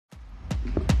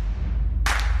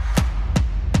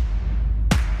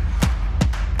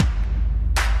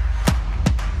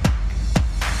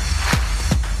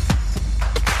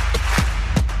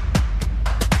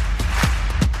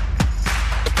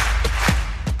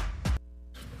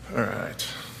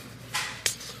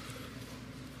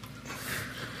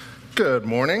Good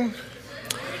morning.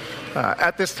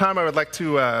 At this time, I would like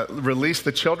to release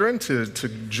the children to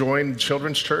join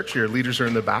Children's Church. Your leaders are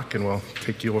in the back, and we'll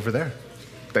take you over there.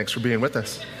 Thanks for being with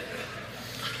us.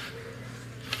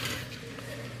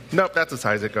 Nope, that's as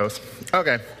high as it goes.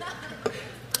 Okay.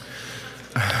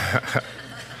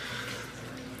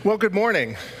 Well, good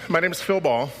morning. My name is Phil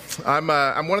Ball. I'm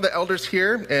one of the elders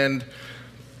here, and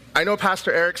I know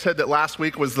Pastor Eric said that last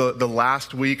week was the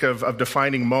last week of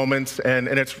defining moments, and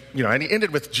it's, and he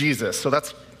ended with Jesus, so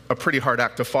that's a pretty hard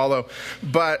act to follow.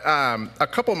 But a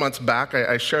couple months back,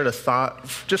 I shared a thought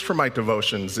just for my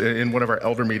devotions in one of our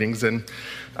elder meetings, and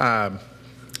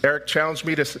Eric challenged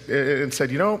me and said,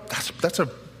 that's a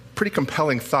pretty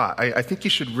compelling thought. I think you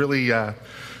should really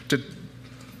to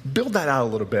build that out a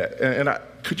little bit. And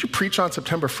could you preach on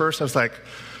September 1st? I was like,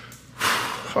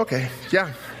 okay,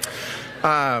 yeah.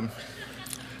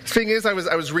 Thing is, I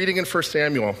was reading in 1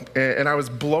 Samuel, and I was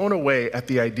blown away at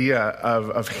the idea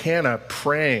of Hannah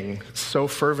praying so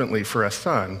fervently for a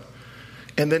son,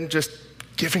 and then just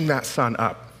giving that son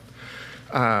up.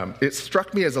 It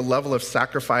struck me as a level of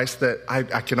sacrifice that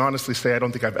I can honestly say I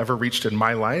don't think I've ever reached in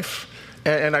my life,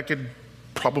 and I could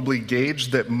probably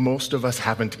gauge that most of us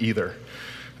haven't either.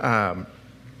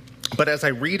 But as I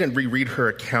read and reread her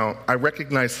account, I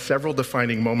recognize several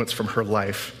defining moments from her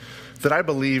life that I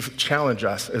believe challenge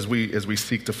us as we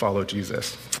seek to follow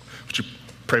Jesus. Would you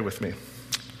pray with me?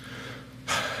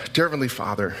 Dear Heavenly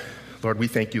Father, Lord, we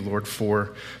thank you, Lord,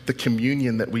 for the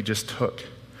communion that we just took,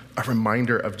 a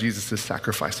reminder of Jesus'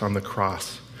 sacrifice on the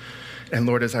cross. And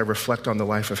Lord, as I reflect on the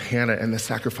life of Hannah and the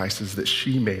sacrifices that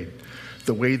she made,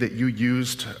 the way that you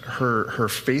used her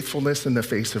faithfulness in the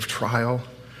face of trial,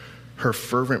 her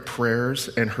fervent prayers,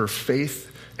 and her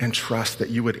faith and trust that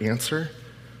you would answer,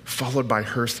 followed by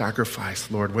her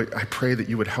sacrifice, Lord. I pray that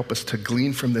you would help us to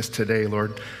glean from this today,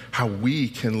 Lord, how we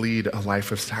can lead a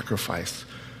life of sacrifice,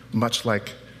 much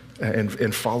like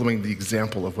in following the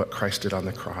example of what Christ did on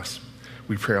the cross.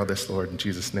 We pray all this, Lord, in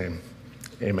Jesus' name.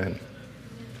 Amen.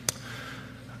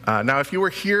 Now, if you were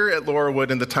here at Laurelwood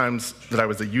in the times that I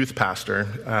was a youth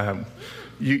pastor,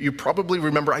 you probably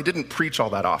remember I didn't preach all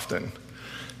that often.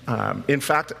 In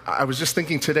fact, I was just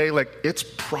thinking today, it's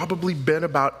probably been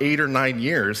about 8 or 9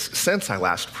 years since I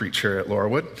last preached here at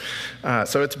Laurelwood.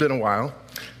 So it's been a while.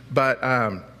 But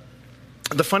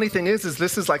the funny thing is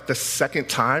this is like the second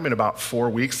time in about 4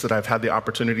 weeks that I've had the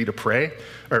opportunity to pray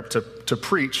or to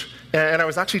preach. And I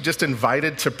was actually just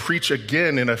invited to preach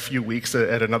again in a few weeks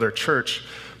at another church.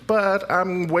 But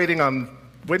I'm waiting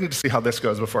to see how this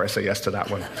goes before I say yes to that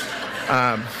one.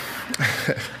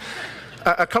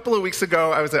 A couple of weeks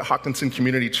ago, I was at Hawkinson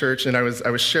Community Church, and I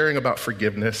was sharing about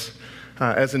forgiveness.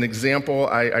 As an example,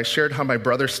 I shared how my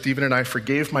brother Stephen and I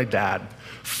forgave my dad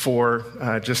for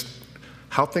just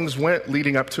how things went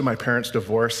leading up to my parents'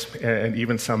 divorce, and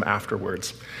even some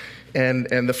afterwards. And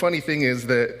the funny thing is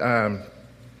that,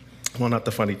 not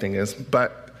the funny thing is,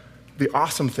 but the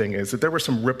awesome thing is that there were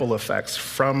some ripple effects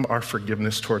from our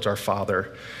forgiveness towards our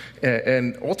father.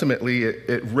 And ultimately,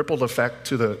 it rippled effect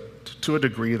to a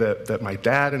degree that my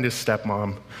dad and his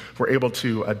stepmom were able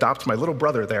to adopt my little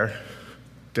brother there,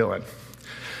 Dylan.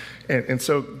 And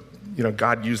so,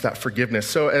 God used that forgiveness.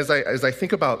 So as I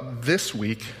think about this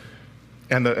week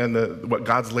and what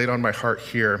God's laid on my heart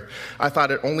here, I thought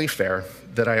it only fair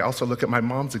that I also look at my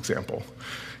mom's example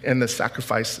and the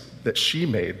sacrifice that she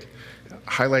made,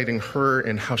 highlighting her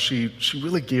and how she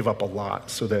really gave up a lot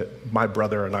so that my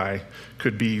brother and I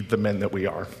could be the men that we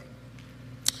are.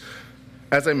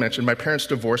 As I mentioned, my parents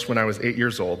divorced when I was 8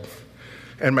 years old,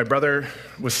 and my brother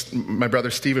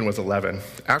Stephen was 11.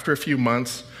 After a few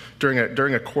months, during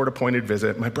a court-appointed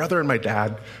visit, my brother and my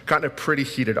dad got in a pretty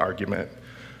heated argument.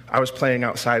 I was playing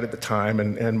outside at the time,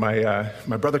 and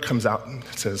my brother comes out and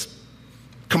says,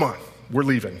 "Come on, we're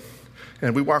leaving."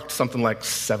 And we walked something like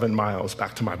 7 miles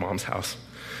back to my mom's house,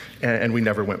 and we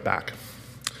never went back.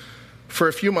 For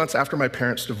a few months after my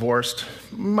parents divorced,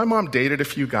 my mom dated a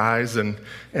few guys and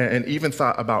even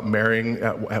thought about marrying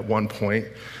at one point.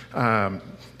 And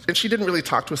she didn't really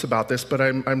talk to us about this, but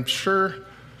I'm sure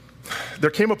there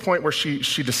came a point where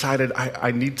she decided,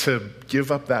 I need to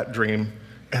give up that dream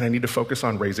and I need to focus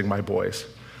on raising my boys.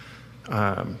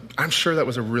 I'm sure that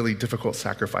was a really difficult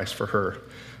sacrifice for her.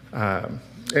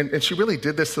 And she really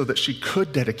did this so that she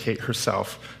could dedicate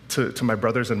herself to my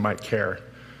brothers and my care.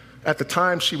 At the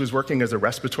time, she was working as a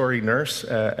respiratory nurse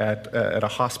at a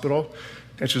hospital,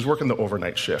 and she was working the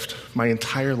overnight shift. My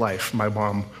entire life, my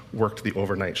mom worked the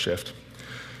overnight shift.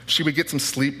 She would get some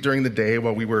sleep during the day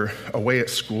while we were away at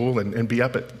school and be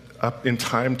up in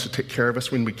time to take care of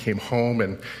us when we came home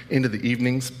and into the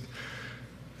evenings.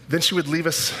 Then she would leave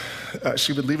us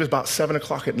about 7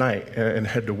 o'clock at night and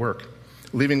head to work,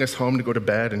 leaving us home to go to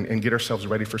bed and get ourselves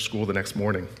ready for school the next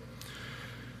morning.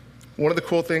 One of the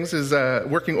cool things is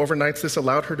working overnights, this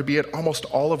allowed her to be at almost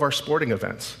all of our sporting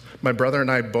events. My brother and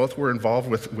I both were involved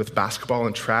with basketball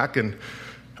and track, and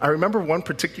I remember one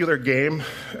particular game.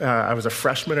 I was a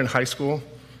freshman in high school.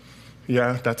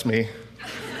 Yeah, that's me.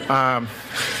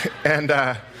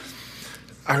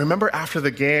 I remember after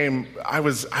the game, I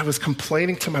was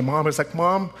complaining to my mom. I was like,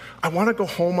 "Mom, I want to go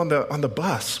home on the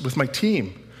bus with my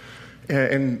team."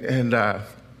 And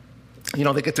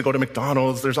they get to go to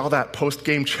McDonald's. There's all that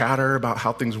post-game chatter about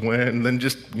how things went. And then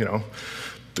just,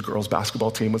 the girls'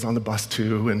 basketball team was on the bus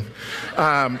too.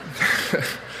 And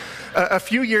a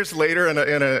few years later, and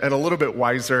a little bit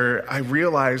wiser, I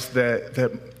realized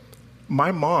that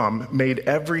my mom made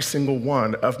every single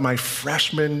one of my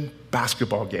freshman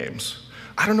basketball games.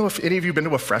 I don't know if any of you have been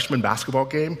to a freshman basketball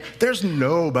game. There's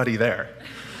nobody there,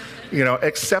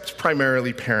 except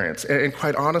primarily parents. And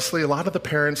quite honestly, a lot of the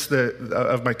parents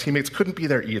of my teammates couldn't be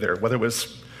there either, whether it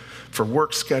was for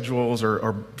work schedules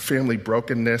or family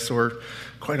brokenness, or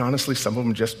quite honestly, some of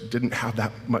them just didn't have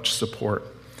that much support.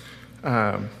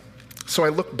 So I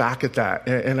look back at that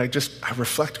and I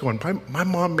reflect going, my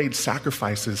mom made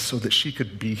sacrifices so that she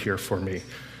could be here for me.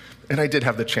 And I did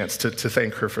have the chance to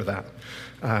thank her for that.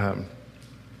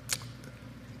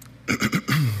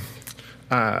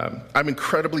 I'm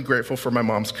incredibly grateful for my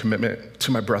mom's commitment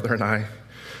to my brother and I,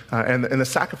 and the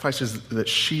sacrifices that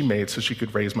she made so she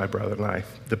could raise my brother and I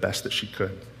the best that she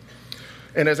could.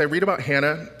 And as I read about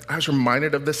Hannah, I was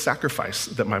reminded of this sacrifice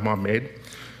that my mom made.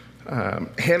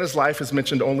 Hannah's life is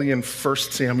mentioned only in 1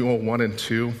 Samuel 1 and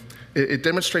 2. It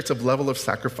demonstrates a level of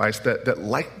sacrifice that,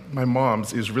 like my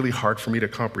mom's, is really hard for me to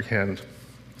comprehend.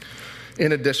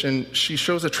 In addition, she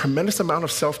shows a tremendous amount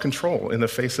of self-control in the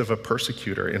face of a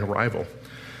persecutor and a rival,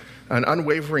 an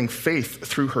unwavering faith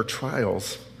through her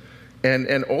trials,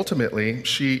 and ultimately,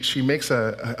 she makes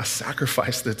a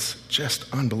sacrifice that's just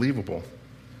unbelievable.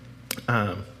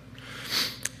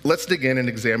 Let's dig in and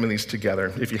examine these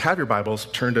together. If you have your Bibles,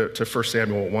 turn to 1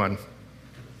 Samuel 1.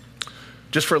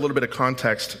 Just for a little bit of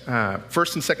context, 1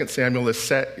 and 2 Samuel is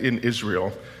set in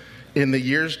Israel in the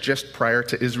years just prior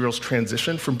to Israel's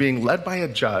transition from being led by a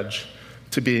judge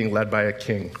to being led by a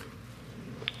king.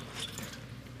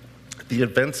 The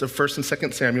events of 1 and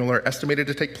 2 Samuel are estimated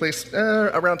to take place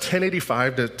around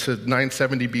 1085 to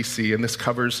 970 BC, and this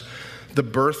covers the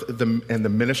birth and the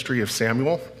ministry of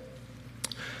Samuel,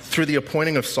 through the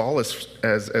appointing of Saul as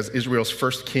Israel's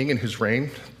first king in his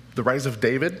reign, the rise of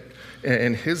David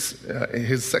and his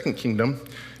second kingdom,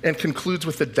 and concludes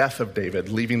with the death of David,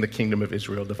 leaving the kingdom of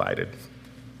Israel divided.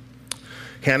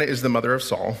 Hannah is the mother of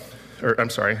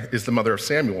is the mother of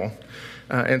Samuel,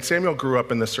 and Samuel grew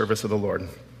up in the service of the Lord.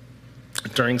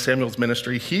 During Samuel's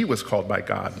ministry, he was called by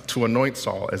God to anoint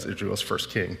Saul as Israel's first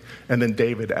king, and then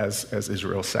David as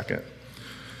Israel's second.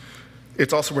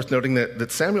 It's also worth noting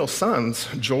that Samuel's sons,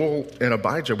 Joel and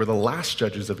Abijah, were the last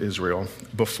judges of Israel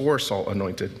before Samuel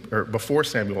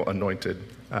anointed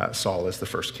Saul as the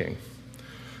first king.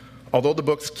 Although the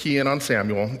books key in on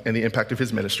Samuel and the impact of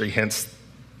his ministry, hence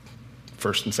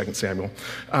 1 and 2 Samuel,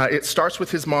 it starts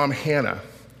with his mom, Hannah,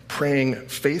 praying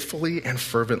faithfully and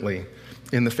fervently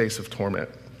in the face of torment.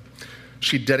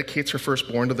 She dedicates her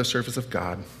firstborn to the service of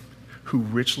God, who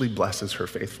richly blesses her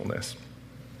faithfulness.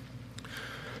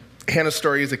 Hannah's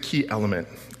story is a key element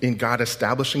in God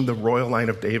establishing the royal line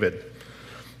of David.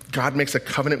 God makes a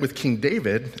covenant with King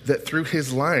David that through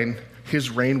his line, his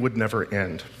reign would never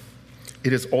end.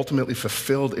 It is ultimately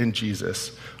fulfilled in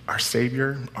Jesus, our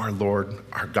Savior, our Lord,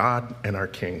 our God, and our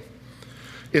King.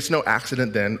 It's no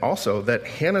accident then also that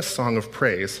Hannah's song of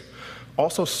praise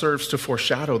also serves to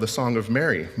foreshadow the song of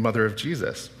Mary, mother of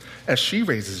Jesus, as she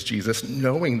raises Jesus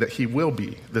knowing that he will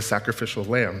be the sacrificial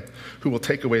lamb who will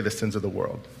take away the sins of the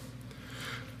world.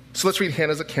 So let's read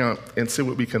Hannah's account and see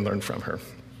what we can learn from her.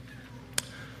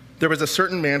 There was a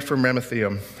certain man from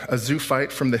Ramathaim, a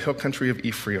Zophite from the hill country of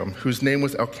Ephraim, whose name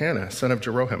was Elkanah, son of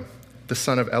Jeroham, the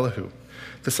son of Elihu,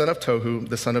 the son of Tohu,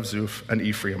 the son of Zuph, an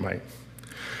Ephraimite.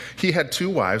 He had 2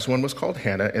 wives, one was called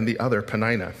Hannah and the other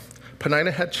Peninnah.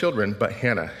 Peninnah had children, but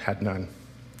Hannah had none.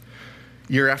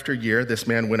 Year after year, this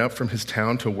man went up from his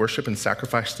town to worship and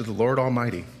sacrifice to the Lord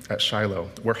Almighty at Shiloh,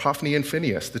 where Hophni and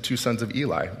Phinehas, the 2 sons of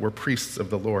Eli, were priests of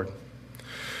the Lord.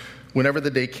 Whenever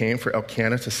the day came for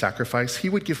Elkanah to sacrifice, he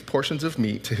would give portions of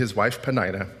meat to his wife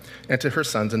Peninnah and to her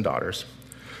sons and daughters.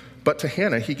 But to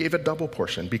Hannah he gave a double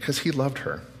portion because he loved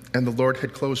her, and the Lord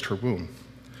had closed her womb.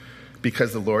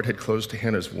 Because the Lord had closed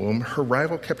Hannah's womb, her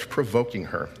rival kept provoking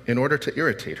her in order to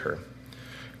irritate her.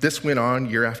 This went on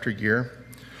year after year.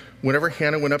 Whenever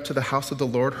Hannah went up to the house of the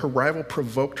Lord, her rival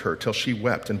provoked her till she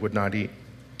wept and would not eat.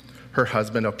 Her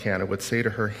husband Elkanah would say to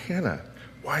her, Hannah,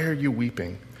 why are you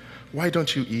weeping? Why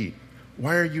don't you eat?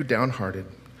 Why are you downhearted?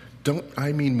 Don't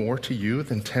I mean more to you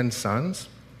than 10 sons?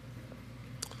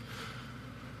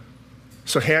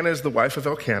 So Hannah is the wife of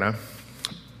Elkanah,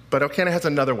 but Elkanah has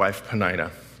another wife,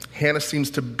 Peninnah. Hannah seems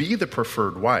to be the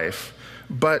preferred wife,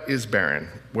 but is barren,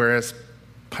 whereas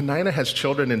Peninnah has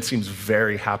children and seems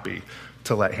very happy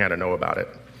to let Hannah know about it.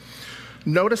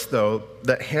 Notice, though,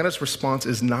 that Hannah's response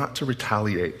is not to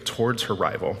retaliate towards her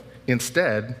rival.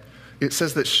 Instead, it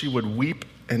says that she would weep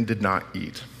and did not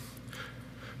eat.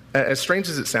 As strange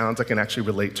as it sounds, I can actually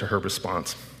relate to her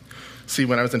response. See,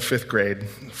 when I was in 5th grade,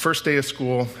 first day of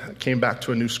school, I came back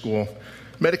to a new school,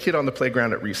 met a kid on the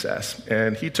playground at recess,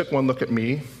 and he took one look at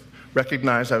me,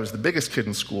 recognized I was the biggest kid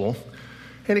in school,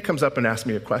 and he comes up and asks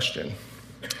me a question.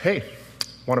 Hey,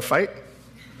 want to fight?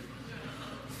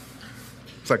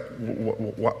 It's like,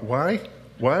 why?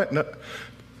 What?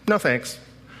 No thanks.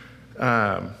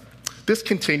 This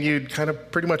continued kind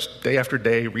of pretty much day after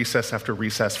day, recess after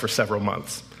recess for several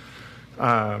months.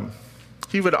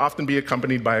 He would often be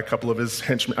accompanied by a couple of his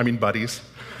buddies.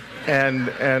 And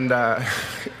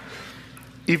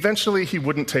eventually he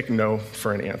wouldn't take no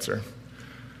for an answer.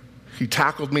 He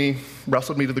tackled me,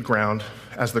 wrestled me to the ground.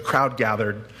 As the crowd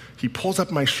gathered, he pulls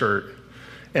up my shirt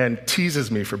and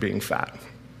teases me for being fat.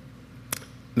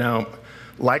 Now,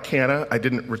 like Hannah, I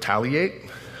didn't retaliate.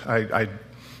 I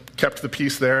kept the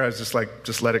peace there. I was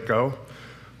just let it go.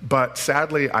 But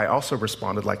sadly, I also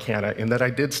responded like Hannah in that I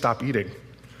did stop eating.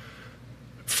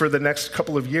 For the next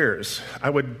couple of years, I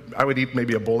would eat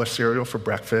maybe a bowl of cereal for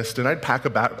breakfast, and I'd pack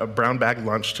a brown bag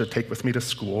lunch to take with me to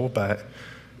school, but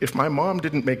if my mom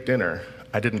didn't make dinner,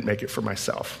 I didn't make it for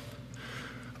myself.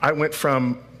 I went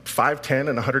from 5'10"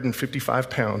 and 155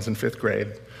 pounds in 5th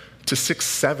grade to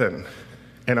 6'7"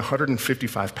 and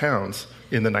 155 pounds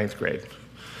in the 9th grade.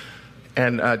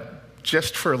 And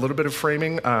just for a little bit of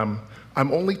framing, I'm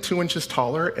only 2 inches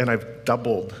taller, and I've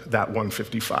doubled that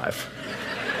 155.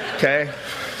 Okay?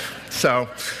 So,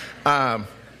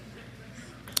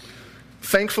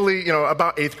 thankfully,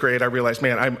 about 8th grade, I realized,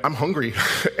 man, I'm hungry,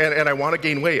 and I want to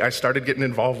gain weight. I started getting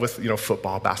involved with,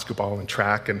 football, basketball, and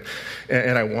track, and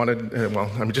I wanted,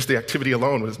 just the activity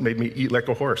alone made me eat like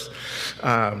a horse.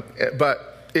 But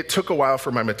it took a while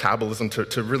for my metabolism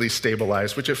to really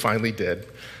stabilize, which it finally did.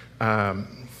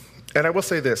 And I will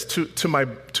say this, to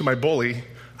my bully,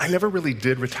 I never really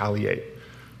did retaliate.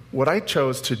 What I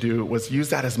chose to do was use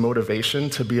that as motivation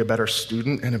to be a better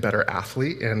student and a better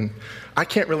athlete. And I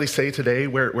can't really say today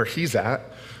where he's at.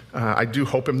 I do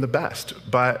hope him the best.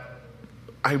 But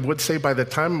I would say by the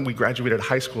time we graduated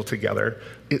high school together,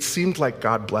 it seemed like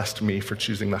God blessed me for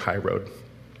choosing the high road.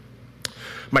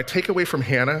 My takeaway from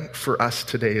Hannah for us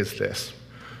today is this.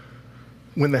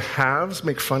 When the haves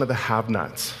make fun of the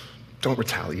have-nots, don't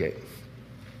retaliate.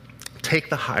 Take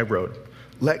the high road.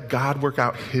 Let God work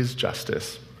out his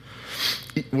justice.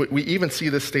 We even see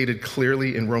this stated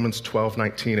clearly in Romans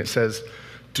 12:19. It says,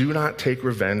 do not take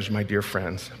revenge, my dear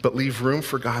friends, but leave room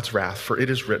for God's wrath, for it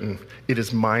is written, it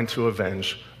is mine to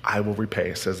avenge, I will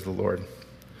repay, says the Lord.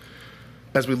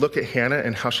 As we look at Hannah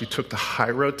and how she took the high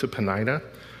road to Peninnah,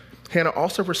 Hannah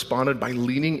also responded by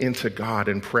leaning into God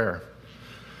in prayer.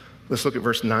 Let's look at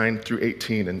verse 9 through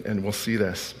 18, and we'll see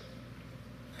this.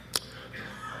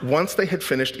 Once they had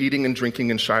finished eating and drinking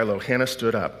in Shiloh, Hannah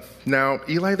stood up. Now,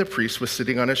 Eli the priest was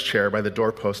sitting on his chair by the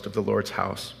doorpost of the Lord's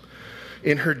house.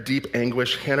 In her deep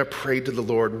anguish, Hannah prayed to the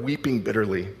Lord, weeping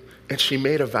bitterly. And she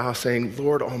made a vow, saying,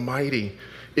 Lord Almighty,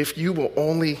 if you will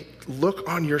only look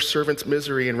on your servant's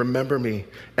misery and remember me,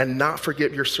 and not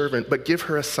forget your servant, but give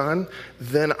her a son,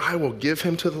 then I will give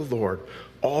him to the Lord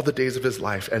all the days of his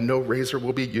life, and no razor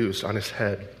will be used on his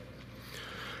head.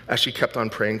 As she kept on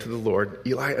praying to the Lord,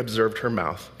 Eli observed her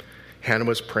mouth. Hannah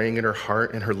was praying in her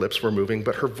heart, and her lips were moving,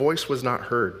 but her voice was not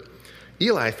heard.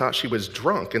 Eli thought she was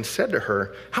drunk and said to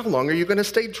her, how long are you going to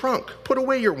stay drunk? Put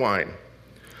away your wine.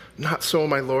 Not so,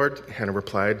 my Lord, Hannah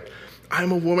replied. I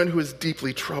am a woman who is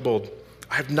deeply troubled.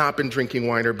 I have not been drinking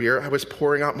wine or beer. I was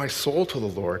pouring out my soul to the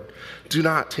Lord. Do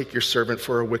not take your servant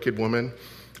for a wicked woman.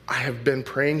 I have been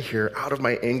praying here out of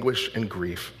my anguish and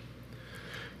grief.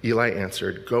 Eli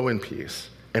answered, go in peace,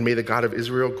 and may the God of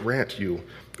Israel grant you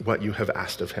what you have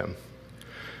asked of him.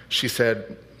 She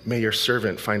said, may your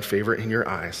servant find favor in your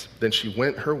eyes. Then she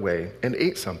went her way and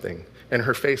ate something, and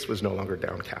her face was no longer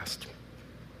downcast.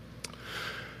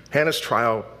 Hannah's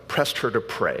trial pressed her to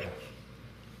pray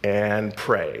and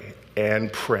pray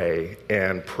and pray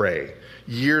and pray.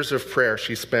 Years of prayer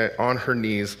she spent on her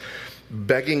knees,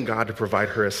 begging God to provide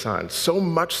her a son. So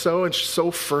much so and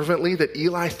so fervently that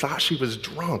Eli thought she was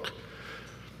drunk.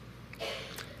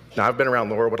 Now, I've been around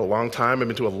the Lord a long time. I've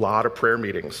been to a lot of prayer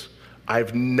meetings.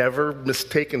 I've never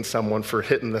mistaken someone for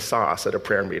hitting the sauce at a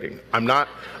prayer meeting. I'm not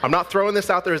throwing this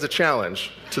out there as a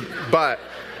challenge, but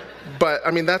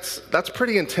I mean, that's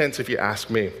pretty intense if you ask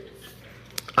me.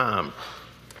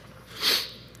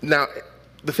 Now,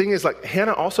 the thing is, like,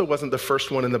 Hannah also wasn't the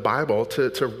first one in the Bible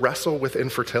to wrestle with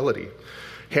infertility.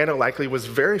 Hannah likely was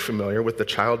very familiar with the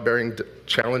childbearing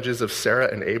challenges of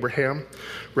Sarah and Abraham,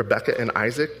 Rebekah and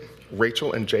Isaac,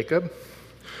 Rachel and Jacob.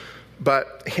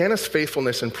 But Hannah's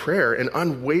faithfulness in prayer and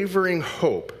unwavering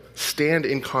hope stand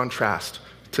in contrast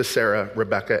to Sarah,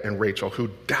 Rebekah, and Rachel, who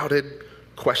doubted,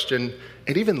 questioned,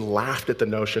 and even laughed at the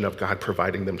notion of God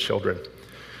providing them children.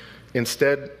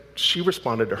 Instead, she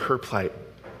responded to her plight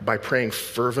by praying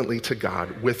fervently to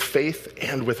God with faith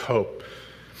and with hope.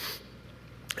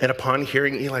 And upon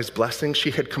hearing Eli's blessing,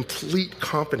 she had complete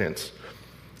confidence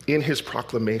in his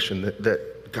proclamation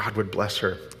that God would bless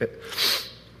her.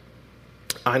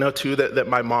 I know, too, that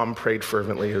my mom prayed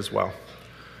fervently as well.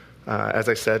 As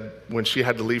I said, when she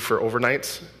had to leave for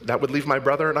overnights, that would leave my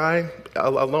brother and I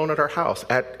alone at our house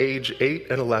at age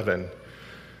 8 and 11.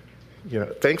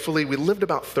 Thankfully, we lived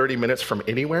about 30 minutes from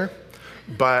anywhere,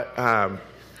 but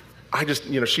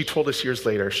she told us years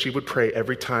later, she would pray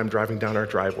every time driving down our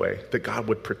driveway that God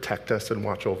would protect us and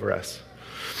watch over us.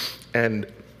 And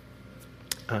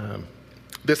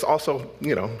this also,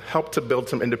 helped to build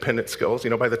some independent skills.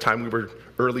 By the time we were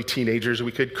early teenagers,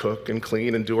 we could cook and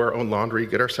clean and do our own laundry,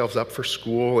 get ourselves up for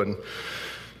school. And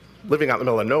living out in the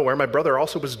middle of nowhere, my brother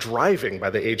also was driving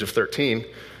by the age of 13.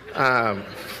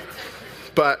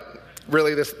 But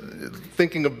really,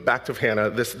 thinking back to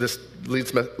Hannah, this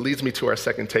leads me to our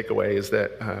second takeaway, is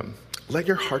that let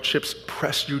your hardships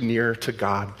press you near to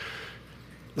God.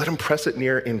 Let them press it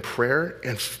near in prayer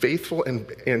and faithful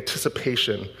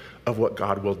anticipation of what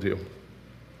God will do.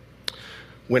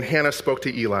 When Hannah spoke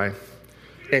to Eli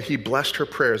and he blessed her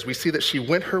prayers, we see that she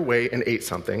went her way and ate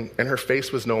something, and her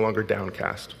face was no longer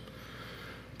downcast.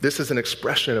 This is an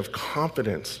expression of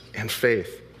confidence and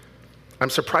faith. I'm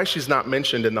surprised she's not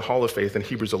mentioned in the Hall of Faith in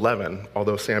Hebrews 11,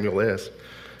 although Samuel is,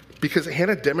 because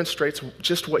Hannah demonstrates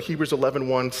just what Hebrews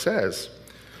 11:1 says,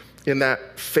 in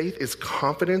that faith is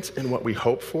confidence in what we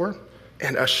hope for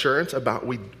and assurance about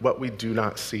what we do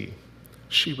not see.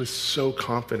 She was so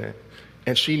confident,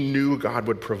 and she knew God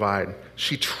would provide.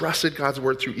 She trusted God's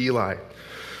word through Eli,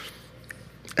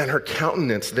 and her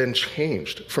countenance then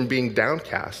changed from being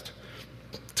downcast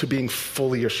to being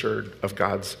fully assured of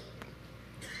God's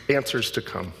answers to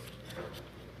come.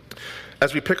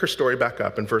 As we pick her story back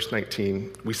up in verse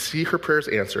 19, we see her prayers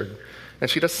answered, and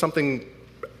she does something,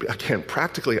 again,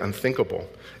 practically unthinkable.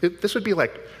 This would be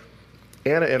like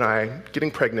Anna and I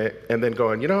getting pregnant and then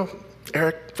going,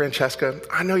 Eric, Francesca,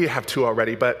 I know you have 2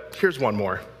 already, but here's one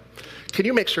more. Can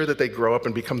you make sure that they grow up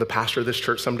and become the pastor of this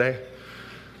church someday?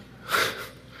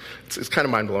 It's kind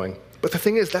of mind-blowing. But the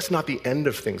thing is, that's not the end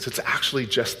of things. It's actually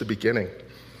just the beginning.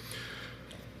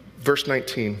 Verse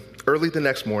 19, early the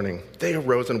next morning, they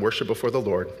arose and worshiped before the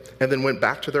Lord, and then went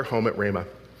back to their home at Ramah.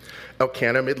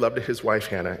 Elkanah made love to his wife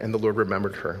Hannah, and the Lord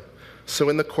remembered her. So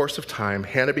in the course of time,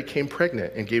 Hannah became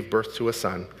pregnant and gave birth to a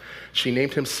son. She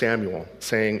named him Samuel,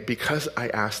 saying, because I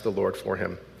asked the Lord for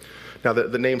him. Now,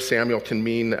 the name Samuel can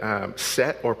mean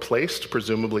set or placed,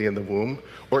 presumably in the womb,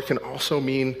 or it can also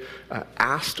mean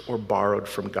asked or borrowed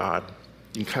from God.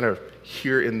 You can kind of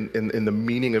hear in the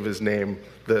meaning of his name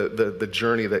the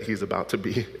journey that he's about to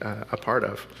be a part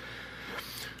of.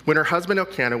 When her husband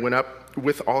Elkanah went up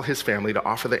with all his family to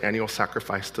offer the annual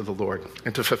sacrifice to the Lord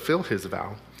and to fulfill his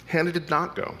vow, Hannah did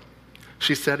not go.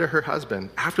 She said to her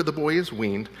husband, after the boy is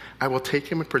weaned, I will take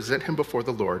him and present him before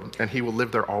the Lord, and he will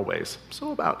live there always.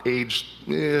 So about age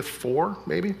 4,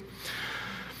 maybe.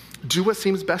 Do what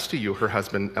seems best to you, her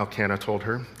husband Elkanah told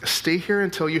her. Stay here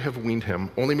until you have weaned him.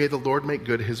 Only may the Lord make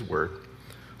good his word.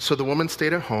 So the woman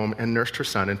stayed at home and nursed her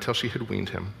son until she had weaned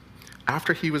him.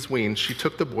 After he was weaned, she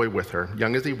took the boy with her,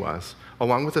 young as he was,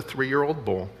 along with a 3-year-old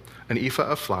bull, an ephah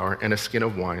of flour, and a skin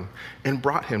of wine, and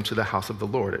brought him to the house of the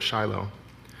Lord at Shiloh.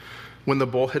 When the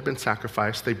bull had been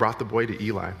sacrificed, they brought the boy to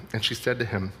Eli, and she said to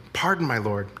him, pardon, my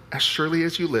Lord, as surely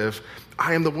as you live,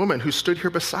 I am the woman who stood here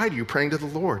beside you praying to the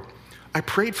Lord. I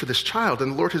prayed for this child,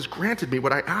 and the Lord has granted me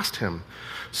what I asked him.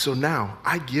 So now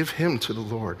I give him to the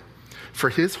Lord. For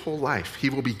his whole life he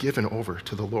will be given over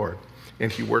to the Lord.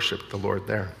 And he worshiped the Lord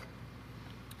there.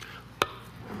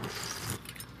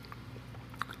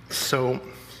 So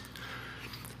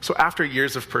after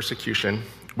years of persecution,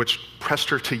 which pressed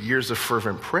her to years of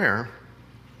fervent prayer,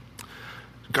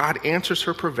 God answers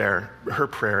her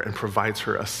prayer and provides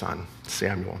her a son,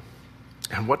 Samuel.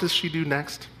 And what does she do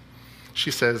next?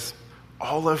 She says,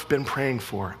 all I've been praying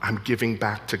for, I'm giving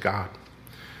back to God.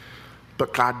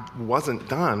 But God wasn't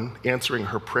done answering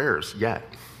her prayers yet.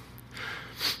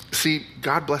 See,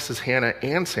 God blesses Hannah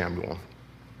and Samuel.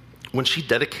 When she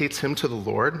dedicates him to the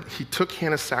Lord, he took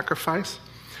Hannah's sacrifice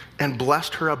and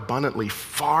blessed her abundantly,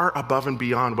 far above and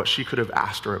beyond what she could have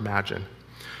asked or imagined.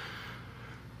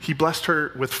 He blessed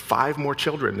her with 5 more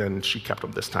children than she kept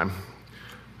them this time.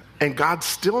 And God's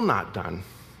still not done.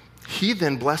 He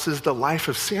then blesses the life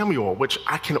of Samuel, which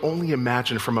I can only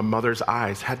imagine from a mother's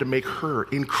eyes had to make her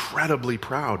incredibly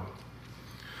proud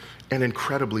and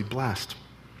incredibly blessed.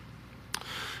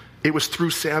 It was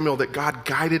through Samuel that God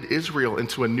guided Israel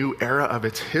into a new era of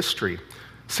its history.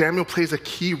 Samuel plays a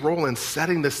key role in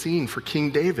setting the scene for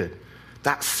King David,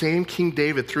 that same King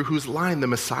David through whose line the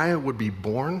Messiah would be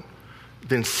born,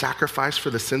 then sacrificed for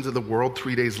the sins of the world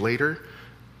 3 days later.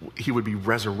 He would be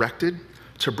resurrected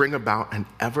to bring about an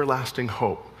everlasting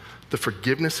hope, the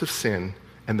forgiveness of sin,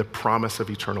 and the promise of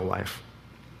eternal life.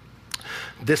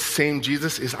 This same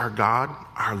Jesus is our God,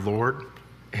 our Lord,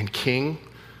 and King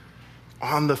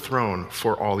on the throne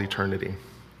for all eternity.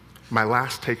 My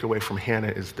last takeaway from Hannah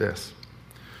is this: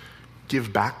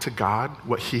 give back to God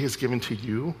what he has given to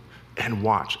you and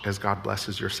watch as God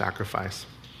blesses your sacrifice.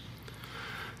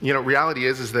 You know, reality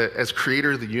is that as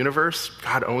creator of the universe,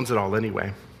 God owns it all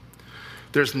anyway.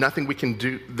 There's nothing we can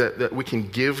do that we can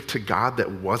give to God that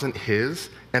wasn't his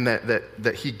and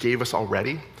that he gave us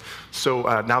already. So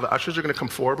now the ushers are going to come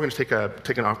forward. We're going to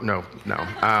take an off. No.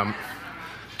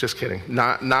 Just kidding.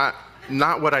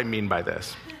 Not what I mean by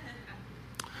this.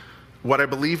 What I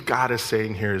believe God is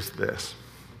saying here is this: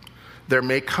 there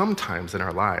may come times in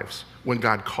our lives when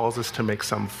God calls us to make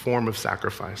some form of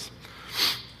sacrifice.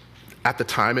 At the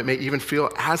time, it may even feel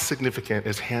as significant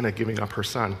as Hannah giving up her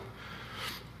son.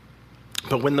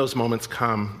 But when those moments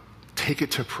come, take it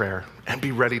to prayer and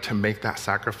be ready to make that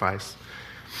sacrifice.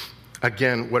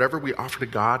 Again, whatever we offer to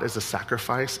God as a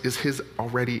sacrifice is his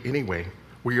already anyway.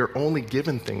 We are only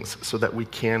given things so that we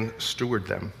can steward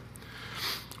them.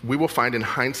 We will find in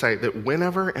hindsight that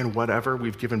whenever and whatever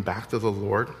we've given back to the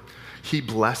Lord, he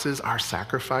blesses our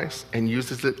sacrifice and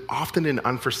uses it often in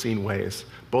unforeseen ways,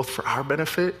 both for our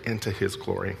benefit and to his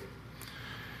glory.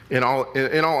 In all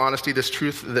honesty, this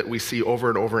truth that we see over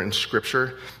and over in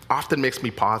Scripture often makes me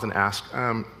pause and ask,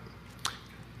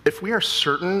 if we are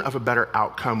certain of a better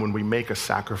outcome when we make a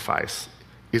sacrifice,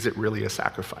 is it really a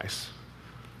sacrifice?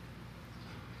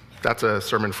 That's a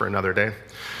sermon for another day.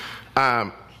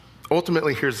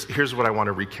 Ultimately, here's what I want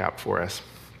to recap for us.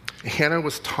 Hannah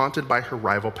was taunted by her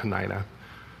rival Peninnah.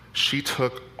 She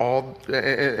took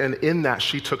and in that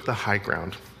she took the high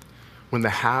ground. When the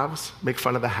haves make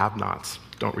fun of the have-nots,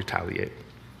 don't retaliate.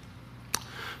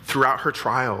 Throughout her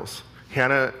trials,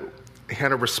 Hannah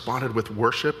responded with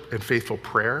worship and faithful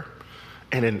prayer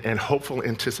and hopeful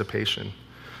anticipation.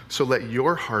 So let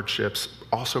your hardships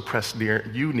also press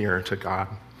you nearer to God,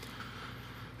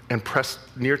 and press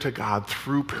near to God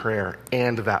through prayer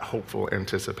and that hopeful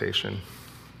anticipation.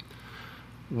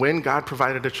 When God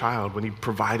provided a child, when he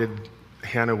provided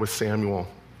Hannah with Samuel,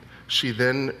 she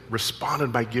then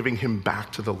responded by giving him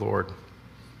back to the Lord.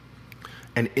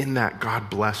 And in that, God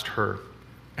blessed her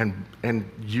and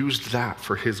used that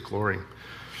for his glory.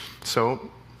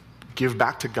 So give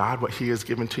back to God what he has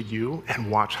given to you and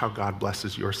watch how God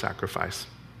blesses your sacrifice.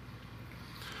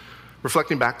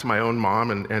 Reflecting back to my own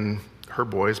mom and her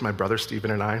boys, my brother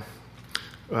Stephen and I,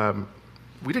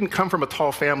 we didn't come from a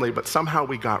tall family, but somehow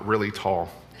we got really tall.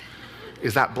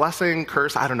 Is that blessing,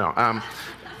 curse? I don't know.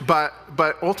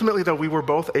 But ultimately, though, we were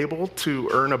both able to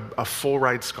earn a full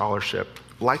ride scholarship,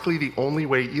 likely the only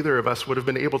way either of us would have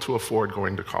been able to afford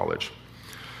going to college.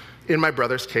 In my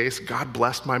brother's case, God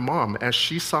blessed my mom as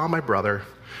she saw my brother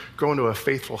grow into a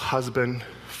faithful husband,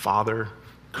 father,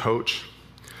 coach.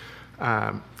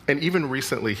 And even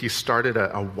recently, he started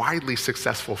a widely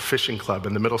successful fishing club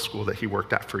in the middle school that he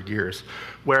worked at for years,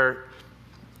 where,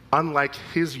 unlike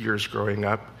his years growing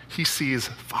up, he sees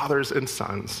fathers and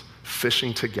sons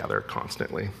fishing together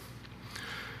constantly.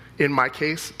 In my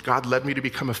case, God led me to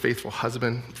become a faithful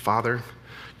husband, father,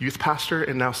 youth pastor,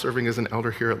 and now serving as an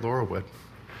elder here at Laurelwood.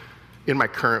 In my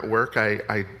current work,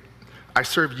 I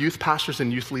serve youth pastors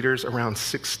and youth leaders around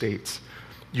 6 states,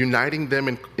 uniting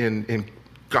them in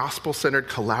gospel-centered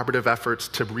collaborative efforts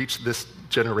to reach this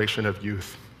generation of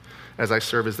youth, as I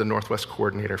serve as the Northwest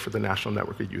coordinator for the National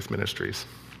Network of Youth Ministries.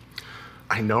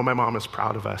 I know my mom is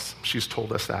proud of us. She's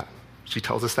told us that. She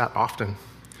tells us that often.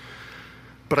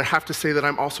 But I have to say that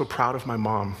I'm also proud of my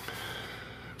mom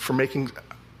for making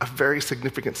a very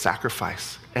significant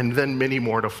sacrifice, and then many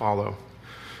more to follow.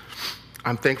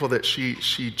 I'm thankful that she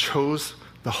chose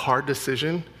the hard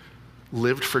decision,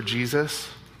 lived for Jesus,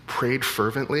 prayed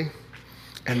fervently,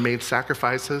 and made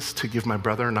sacrifices to give my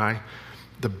brother and I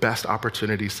the best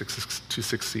opportunities to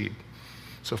succeed.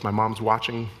 So if my mom's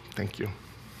watching, thank you.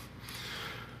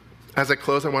 As I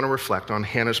close, I want to reflect on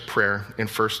Hannah's prayer in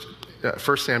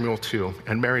 1 Samuel 2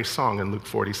 and Mary's song in Luke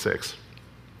 46.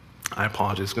 I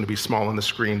apologize, it's going to be small on the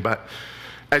screen, but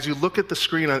as you look at the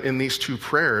screen in these two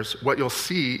prayers, what you'll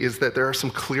see is that there are some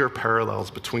clear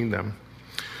parallels between them.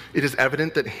 It is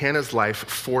evident that Hannah's life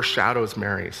foreshadows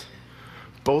Mary's.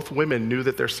 Both women knew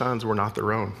that their sons were not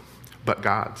their own, but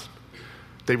God's.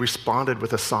 They responded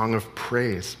with a song of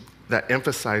praise that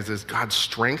emphasizes God's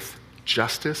strength,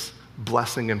 justice,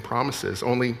 blessing, and promises.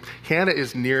 Only Hannah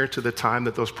is near to the time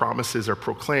that those promises are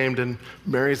proclaimed, and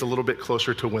Mary's a little bit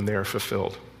closer to when they are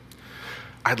fulfilled.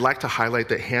 I'd like to highlight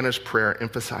that Hannah's prayer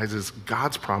emphasizes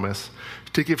God's promise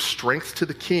to give strength to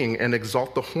the king and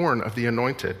exalt the horn of the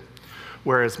anointed,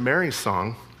 whereas Mary's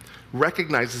song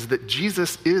recognizes that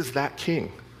Jesus is that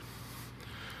king,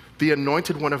 the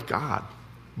anointed one of God.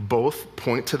 Both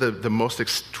point to the most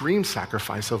extreme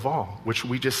sacrifice of all, which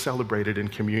we just celebrated in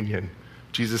communion,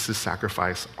 Jesus'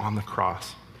 sacrifice on the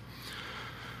cross.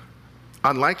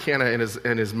 Unlike Hannah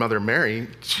and his mother Mary,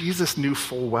 Jesus knew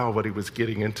full well what he was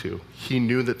getting into. He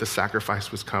knew that the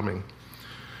sacrifice was coming.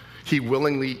 He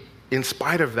willingly, in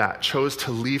spite of that, chose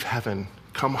to leave heaven,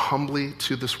 come humbly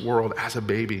to this world as a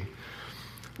baby,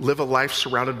 live a life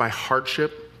surrounded by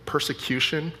hardship,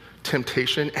 persecution,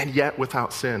 temptation, and yet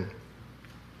without sin.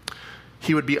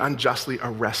 He would be unjustly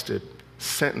arrested,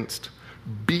 sentenced,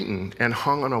 beaten, and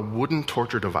hung on a wooden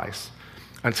torture device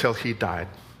until he died,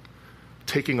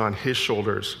 taking on his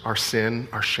shoulders our sin,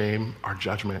 our shame, our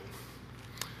judgment.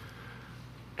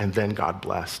 And then God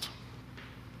blessed.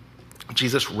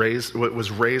 Jesus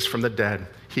was raised from the dead.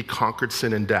 He conquered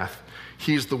sin and death.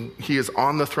 He is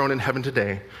on the throne in heaven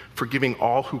today, forgiving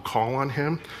all who call on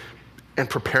him and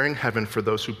preparing heaven for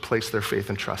those who place their faith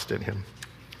and trust in him.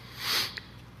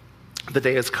 The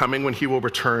day is coming when he will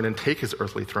return and take his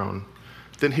earthly throne.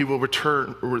 Then he will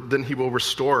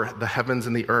restore the heavens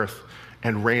and the earth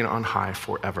and reign on high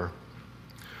forever.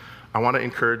 I want to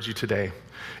encourage you today.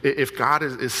 If God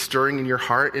is stirring in your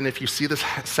heart, and if you see this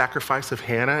sacrifice of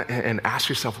Hannah and ask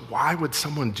yourself, why would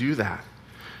someone do that?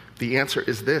 The answer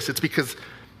is this. It's because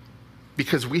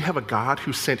we have a God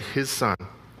who sent his son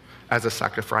as a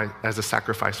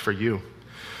sacrifice for you.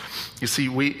 You see,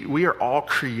 we are all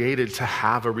created to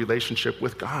have a relationship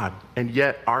with God, and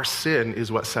yet our sin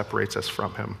is what separates us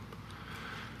from him.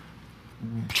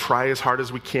 Try as hard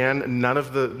as we can. None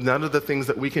of the things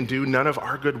that we can do, none of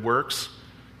our good works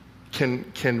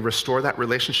can restore that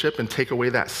relationship and take away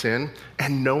that sin.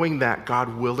 And knowing that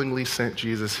God willingly sent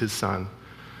Jesus, his son,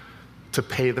 to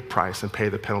pay the price and pay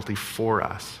the penalty for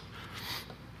us.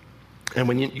 And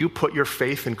when you put your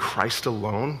faith in Christ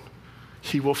alone,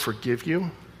 he will forgive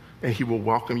you and he will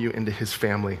welcome you into his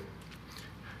family.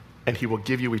 And he will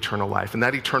give you eternal life. And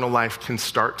that eternal life can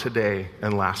start today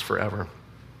and last forever.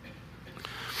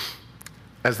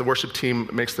 As the worship team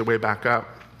makes their way back up,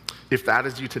 if that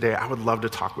is you today, I would love to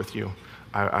talk with you.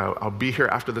 I'll be here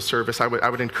after the service. I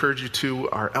would encourage you to,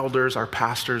 our elders, our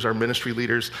pastors, our ministry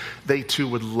leaders, they too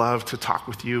would love to talk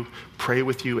with you, pray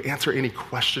with you, answer any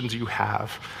questions you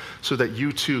have so that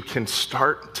you too can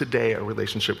start today a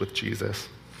relationship with Jesus.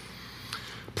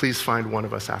 Please find one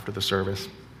of us after the service.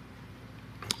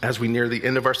 As we near the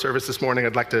end of our service this morning,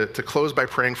 I'd like to close by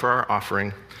praying for our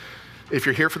offering. If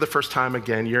you're here for the first time,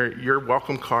 again, your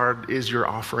welcome card is your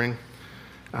offering.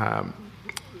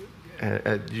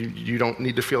 You don't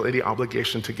need to feel any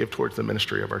obligation to give towards the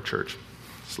ministry of our church.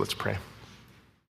 So let's pray.